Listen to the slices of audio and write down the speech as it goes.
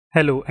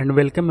Hello and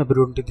welcome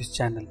everyone to this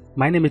channel.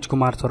 My name is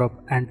Kumar Saurabh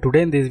and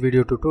today in this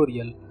video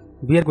tutorial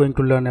we are going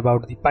to learn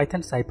about the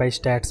Python Scipy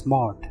Stats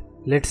Mode.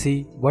 Let's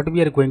see what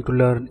we are going to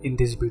learn in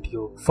this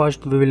video.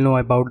 First we will know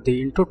about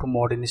the intro to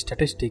mode in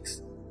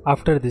statistics.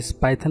 After this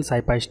Python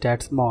Scipy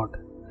Stats Mode.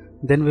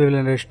 Then we will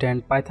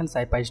understand Python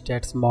Scipy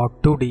Stats Mode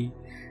 2D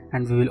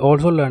and we will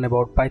also learn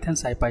about Python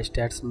Scipy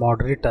Stats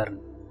Mode return.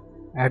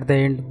 At the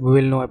end we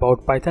will know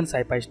about Python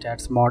Scipy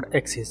Stats Mode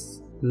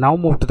axis. Now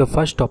move to the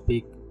first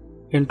topic.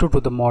 Intro to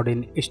the mode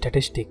in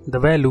statistics. The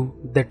value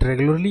that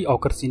regularly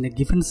occurs in a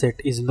given set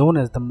is known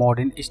as the mode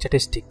in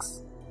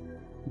statistics.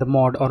 The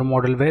mode or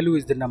model value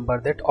is the number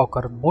that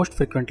occur most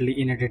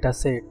frequently in a data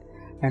set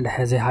and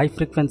has a high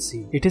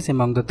frequency. It is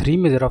among the three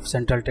measures of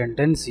central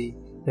tendency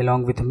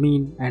along with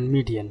mean and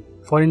median.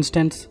 For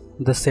instance,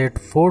 the set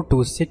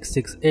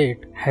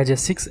 42668 has a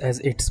 6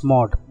 as its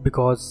mode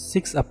because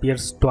 6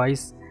 appears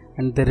twice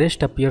and the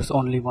rest appears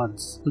only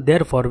once.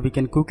 Therefore, we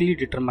can quickly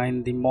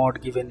determine the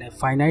mode given a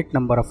finite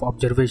number of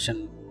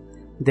observations.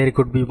 There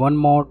could be one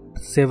mode,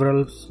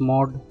 several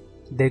mode,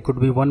 there could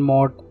be one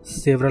mode,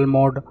 several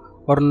mode,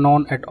 or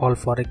none at all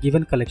for a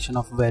given collection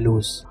of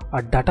values.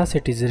 A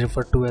dataset is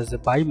referred to as a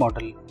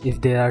bimodal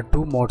if there are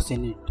two modes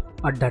in it.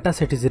 A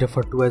dataset is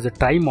referred to as a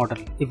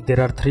trimodal if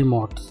there are three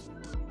modes.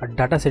 A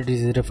dataset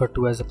is referred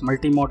to as a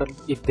multimodal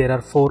if there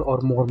are 4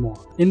 or more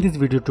modes. In this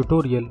video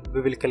tutorial,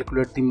 we will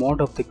calculate the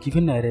mode of the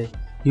given array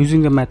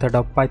using the method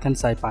of Python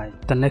Scipy.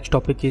 The next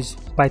topic is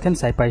Python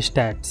Scipy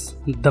Stats.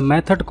 The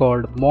method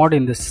called mode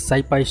in the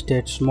Scipy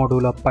Stats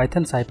module of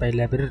Python Scipy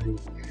library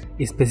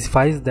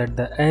specifies that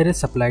the array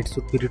supplied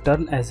should be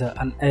returned as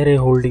an array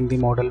holding the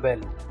model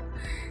value.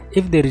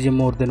 If there is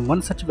more than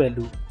one such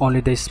value,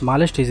 only the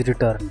smallest is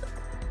returned.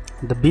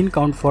 The bin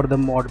count for the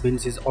mod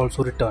bins is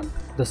also returned.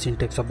 The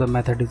syntax of the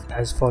method is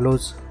as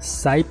follows: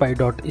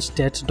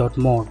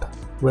 scipy.stats.mode,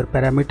 where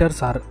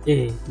parameters are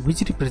a,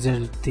 which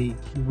represent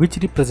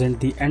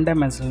the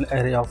n-dimensional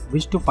array of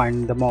which to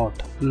find the mode;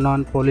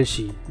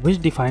 non-policy, which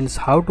defines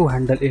how to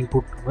handle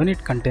input when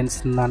it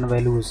contains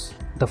non-values.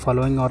 The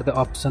following are the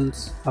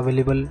options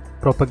available: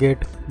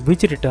 propagate,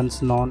 which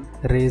returns none;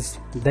 raise,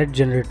 that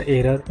generate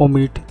error;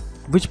 omit,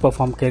 which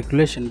perform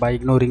calculation by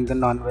ignoring the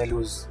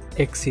non-values;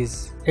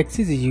 axis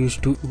is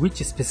used to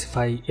which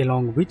specify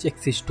along which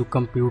axis to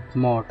compute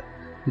mode.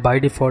 By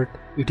default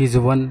it is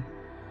 1.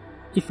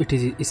 If it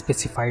is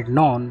specified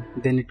none,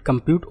 then it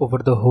compute over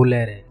the whole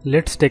array.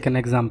 Let's take an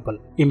example.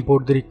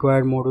 Import the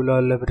required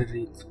modular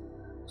libraries.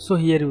 So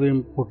here we are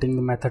importing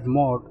the method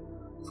mode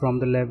from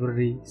the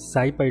library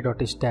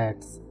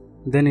scipy.stats,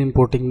 then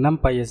importing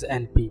numpy as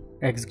np.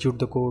 Execute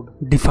the code.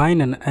 Define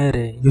an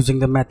array using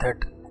the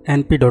method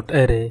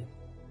np.array.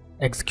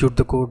 Execute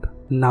the code.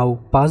 Now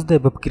pass the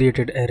above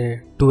created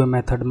array to a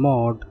method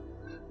mode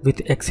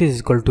with axis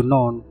equal to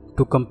none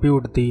to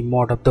compute the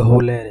mode of the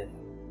whole array.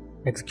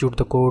 Execute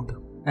the code.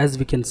 As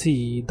we can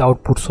see, the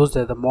output shows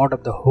that the mode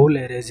of the whole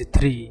array is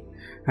 3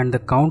 and the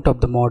count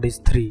of the mode is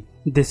 3.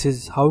 This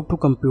is how to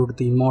compute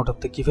the mode of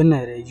the given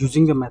array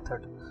using the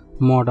method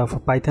mode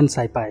of Python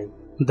Scipy.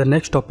 The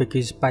next topic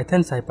is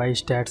Python Scipy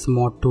Stats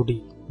Mode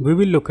 2D. We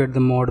will look at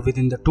the mode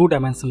within the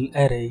two-dimensional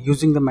array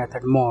using the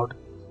method mode,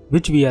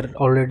 which we are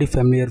already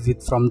familiar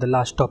with from the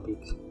last topic.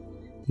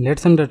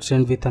 Let's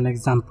understand with an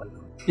example.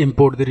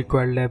 Import the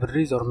required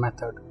libraries or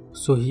method.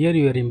 So here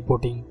you are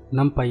importing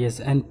numpy as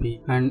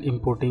np and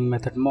importing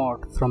method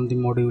mode from the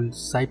module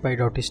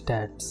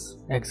scipy.stats.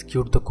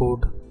 Execute the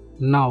code.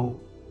 Now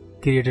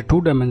create a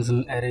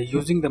two-dimensional array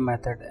using the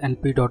method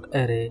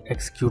np.array.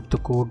 Execute the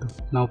code.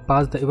 Now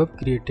pass the above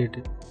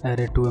created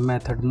array to a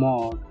method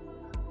mode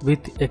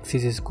with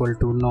axis is equal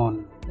to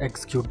none.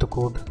 Execute the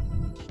code.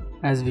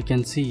 As we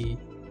can see,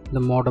 the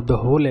mode of the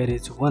whole array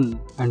is 1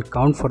 and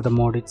count for the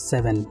mode is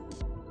 7.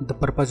 The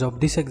purpose of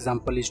this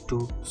example is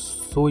to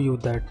show you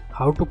that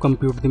how to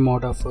compute the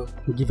mode of a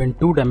given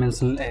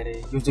two-dimensional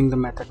array using the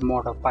method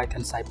mode of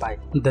Python Scipy.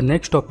 The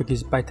next topic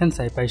is Python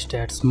Scipy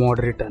Stats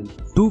Mode return.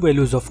 Two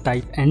values of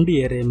type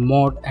ND-array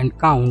mode and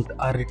count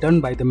are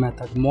returned by the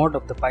method mode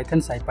of the Python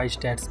Scipy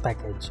Stats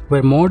package,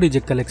 where mode is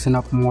a collection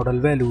of model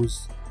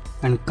values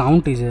and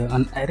count is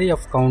an array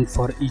of count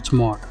for each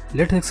mode.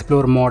 Let's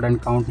explore mode and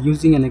count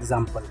using an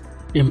example.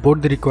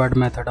 Import the required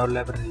method or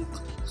library.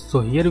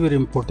 So here we are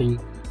importing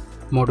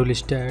module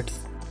stats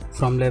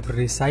from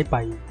library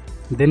scipy,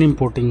 then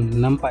importing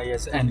numpy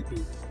as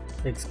np.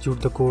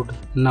 Execute the code.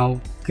 Now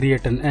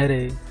create an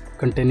array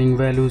containing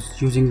values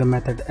using the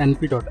method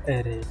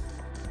np.array.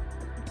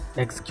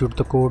 Execute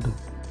the code.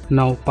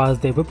 Now pass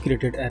the above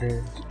created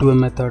array to a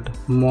method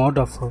mode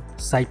of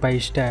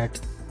scipy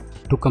stats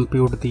to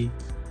compute the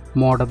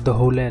mode of the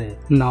whole array.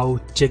 Now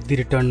check the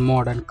return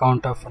mode and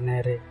count of an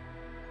array.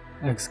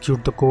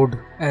 Execute the code.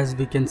 As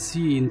we can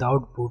see in the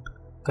output,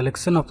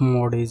 collection of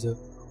mode is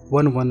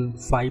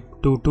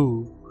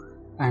 11522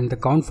 and the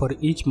count for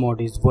each mode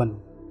is 1.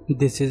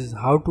 This is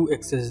how to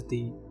access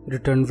the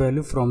return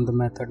value from the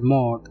method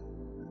mode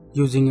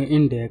using an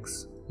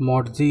index,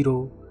 mode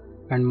 0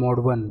 and mode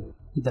 1.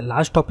 The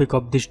last topic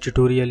of this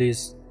tutorial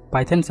is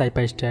Python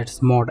Scipy Stats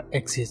Mode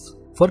axis.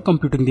 For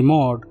computing the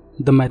mode,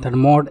 the method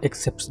mod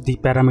accepts the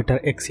parameter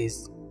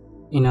axis.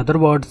 In other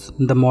words,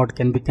 the mod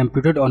can be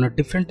computed on a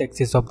different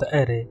axis of the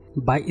array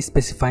by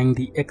specifying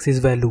the axis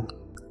value.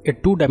 A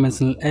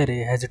two-dimensional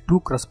array has two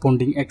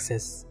corresponding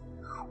axes,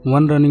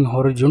 one running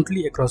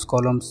horizontally across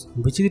columns,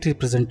 which is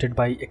represented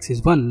by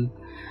axis 1,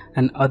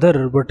 and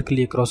other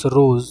vertically across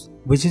rows,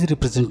 which is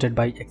represented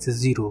by axis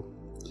 0.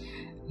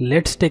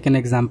 Let's take an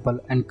example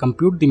and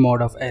compute the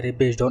mod of array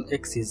based on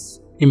axis.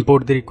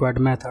 Import the required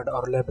method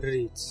or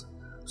libraries.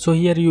 So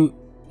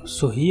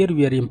here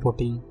we are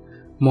importing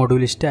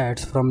module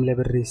stats from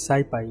library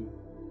Scipy,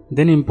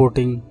 then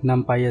importing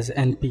numpy as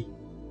np.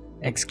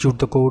 Execute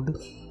the code.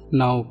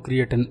 Now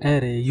create an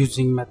array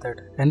using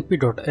method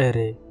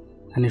np.array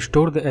and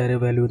store the array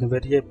value in the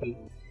variable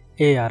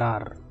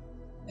arr.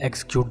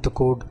 Execute the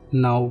code.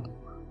 Now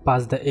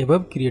pass the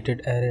above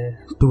created array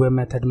to a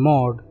method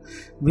mod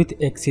with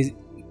axis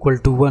equal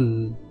to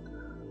 1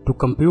 to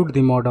compute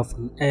the mod of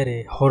an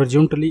array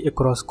horizontally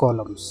across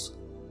columns.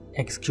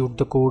 Execute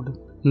the code.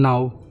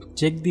 Now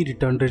check the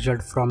return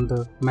result from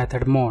the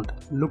method mod.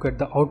 Look at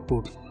the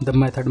output. The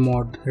method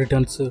mod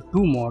returns two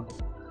mod,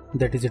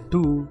 that is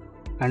 2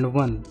 and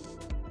 1,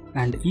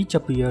 and each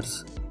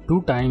appears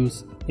 2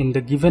 times in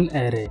the given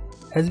array.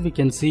 As we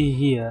can see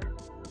here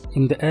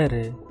in the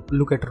array,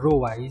 look at row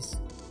wise,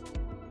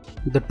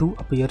 the 2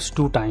 appears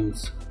 2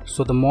 times.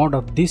 So the mod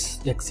of this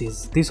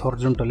axis, this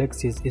horizontal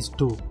axis, is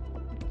 2.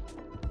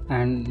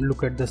 And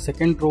look at the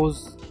second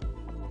rows,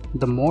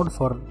 the mod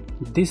for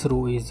this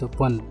row is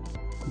 1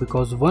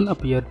 because 1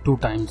 appears 2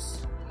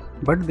 times.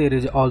 But there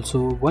is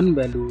also one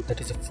value,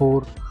 that is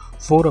 4.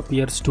 4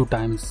 appears 2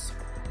 times.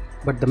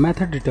 But the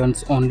method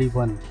returns only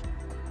 1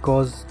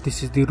 because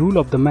this is the rule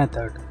of the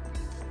method.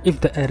 If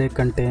the array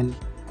contains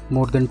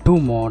more than 2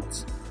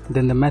 mods,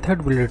 then the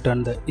method will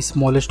return the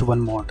smallest one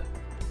mod.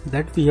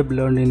 That we have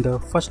learned in the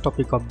first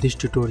topic of this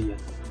tutorial.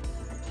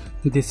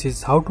 This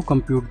is how to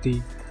compute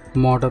the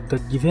mod of the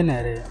given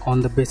array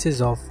on the basis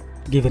of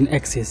given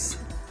axis.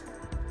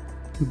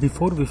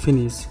 Before we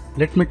finish,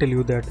 let me tell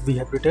you that we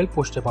have detailed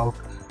post about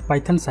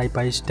Python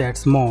Scipy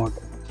Stats Mode,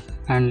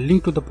 and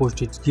link to the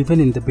post is given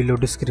in the below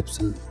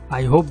description.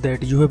 I hope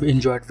that you have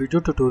enjoyed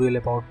video tutorial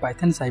about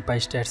Python Scipy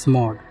Stats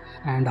Mode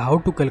and how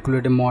to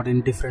calculate a mod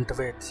in different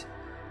ways.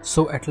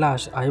 So at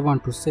last I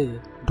want to say,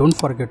 don't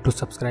forget to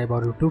subscribe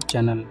our YouTube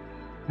channel,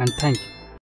 and thank you.